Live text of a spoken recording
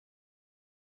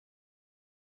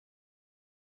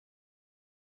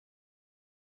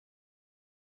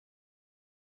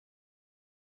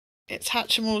It's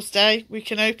Hatchimals Day. We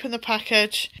can open the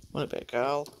package. Will it be a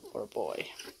girl or a boy?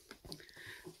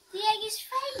 The egg is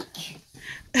fake.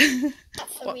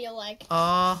 That's a real egg.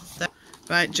 Oh,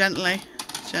 right, gently,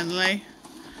 gently.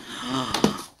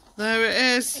 There it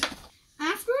is.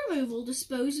 After removal,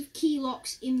 dispose of key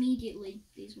locks immediately.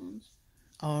 These ones.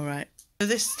 All right. So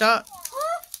this start.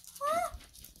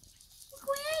 Look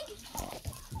my egg.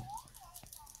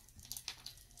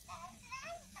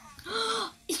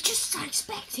 It's just as I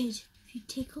expected. If you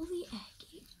tickle the egg,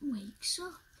 it wakes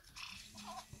up.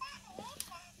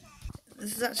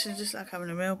 This is actually just like having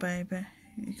a real baby.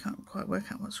 You can't quite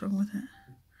work out what's wrong with it.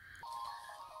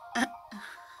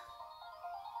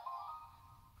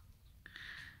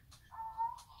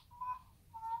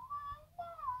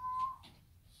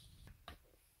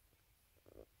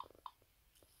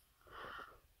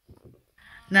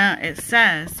 Now it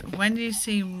says, when you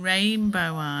see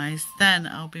rainbow eyes, then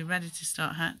I'll be ready to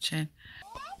start hatching.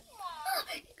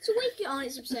 So wake it on,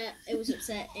 it's upset. It was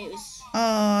upset. It was...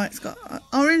 Oh, it's got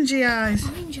orangey eyes.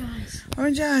 Orange eyes.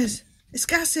 Orange eyes. It's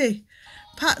gassy.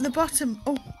 Pat at the bottom.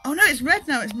 Oh no, it's red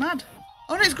now. It's mad.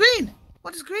 Oh no, it's green.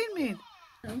 What does green mean?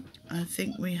 Oh. I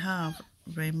think we have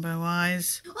rainbow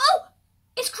eyes. Oh!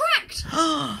 It's cracked!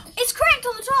 It's cracked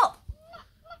on the top!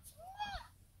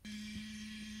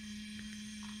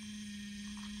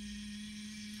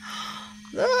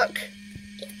 Look!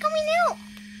 It's coming out!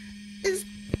 It's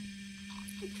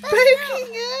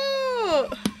breaking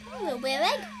out! A little bit of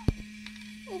egg.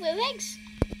 A little bit of eggs.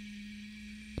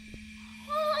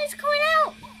 Oh, it's coming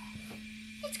out!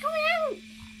 It's coming out!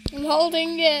 I'm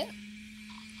holding it.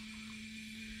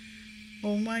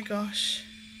 Oh my gosh.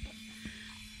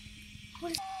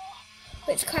 What is...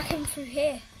 But it's cracking through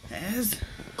here. It is.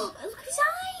 Oh, look at his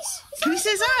eyes! Can you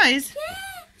see his eyes? Yeah!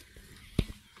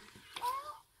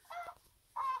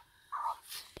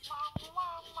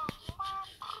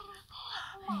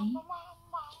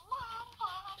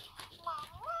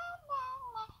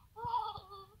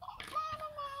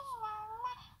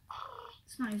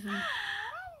 It's not even.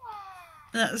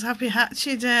 That's Happy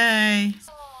Hatchy Day.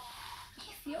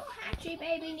 If your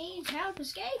Hatchibaby needs help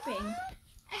escaping,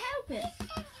 help it.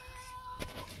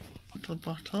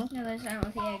 Bottle. No, there's out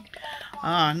of the egg.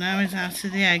 Oh, now he's out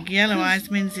of the egg. Yellow eyes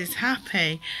means he's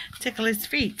happy. Tickle his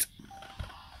feet.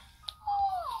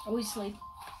 Oh, he's asleep.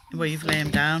 Well, you've laid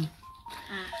him down.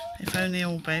 If only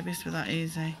all babies were that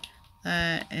easy.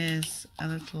 There is a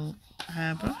little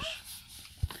hairbrush.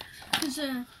 Because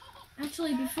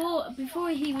actually, before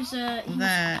he was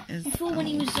when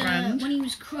he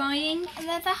was crying. And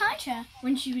there's a hatcher.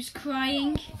 When she was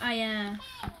crying, I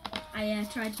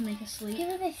tried to make her sleep. Give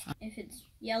her this. If it's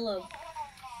yellow,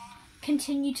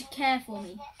 continue to care for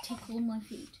me. Tickle my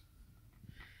feet.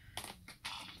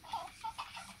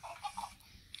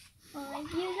 Oh,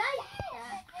 you like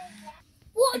that?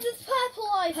 What does purple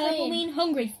eye mean? Purple mean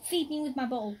hungry. Feed me with my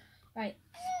bowl. Right.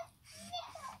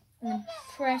 And then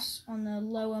press on the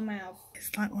lower mouth.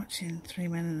 It's like watching Three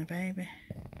Men and a Baby.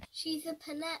 She's a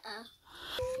Ponette.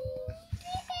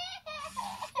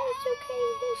 It's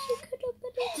okay. Cuddle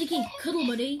buddy. Ziggy, cuddle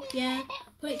buddy. Yeah.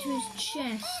 Put it to his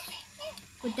chest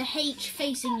with the H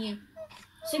facing you.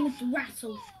 Same with the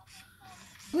rattle.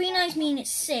 Green eyes mean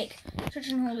it's sick. Touch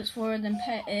and hold its forehead, then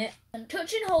pet it. And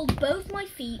touch and hold both my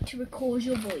feet to record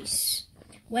your voice.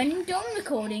 When done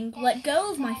recording, let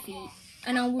go of my feet,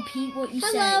 and I'll repeat what you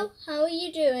say. Hello, how are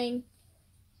you doing?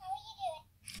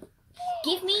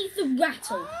 Give me the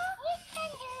rattle.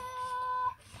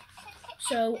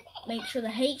 So make sure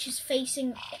the H is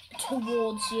facing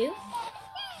towards you.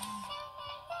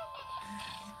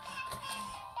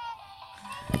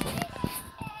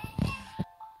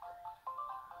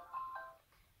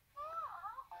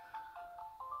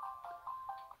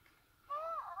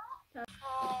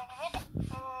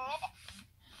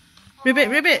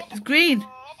 Ribbit, it's green.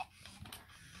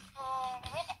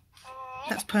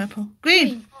 That's purple.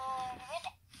 Green.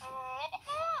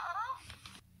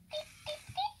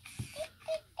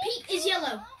 Pete is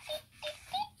yellow.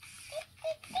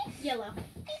 Yellow.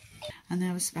 And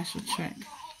there was a special trick.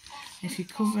 If you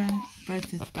cover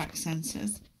both the back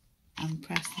sensors and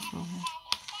press the forehead.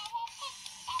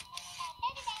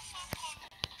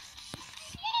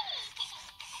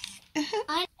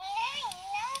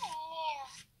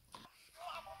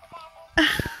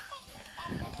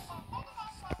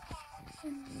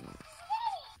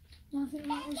 I think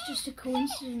that was just a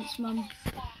coincidence, Mum.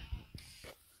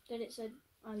 That it said,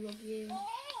 I love you.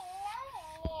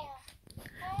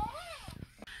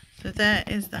 So there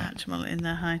is the Hatchimal in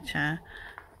their high chair,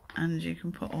 and you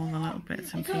can put all the little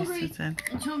bits and pieces in.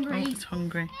 It's hungry. Oh, it's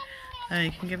hungry. So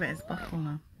you can give it its bottle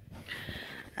now.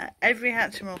 Every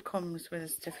Hatchimal comes with a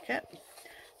certificate,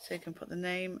 so you can put the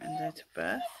name and date of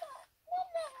birth.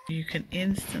 You can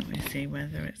instantly see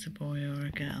whether it's a boy or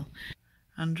a girl.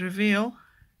 And reveal,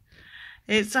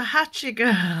 it's a Hatchy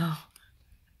girl.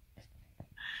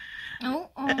 Oh,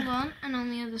 hold on, and on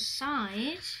the other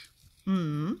side,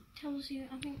 tells you,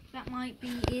 I think that might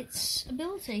be its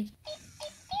ability.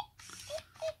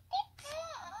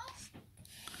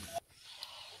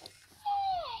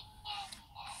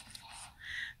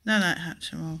 No,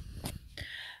 Hatchimal.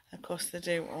 Of course, they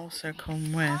do also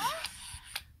come with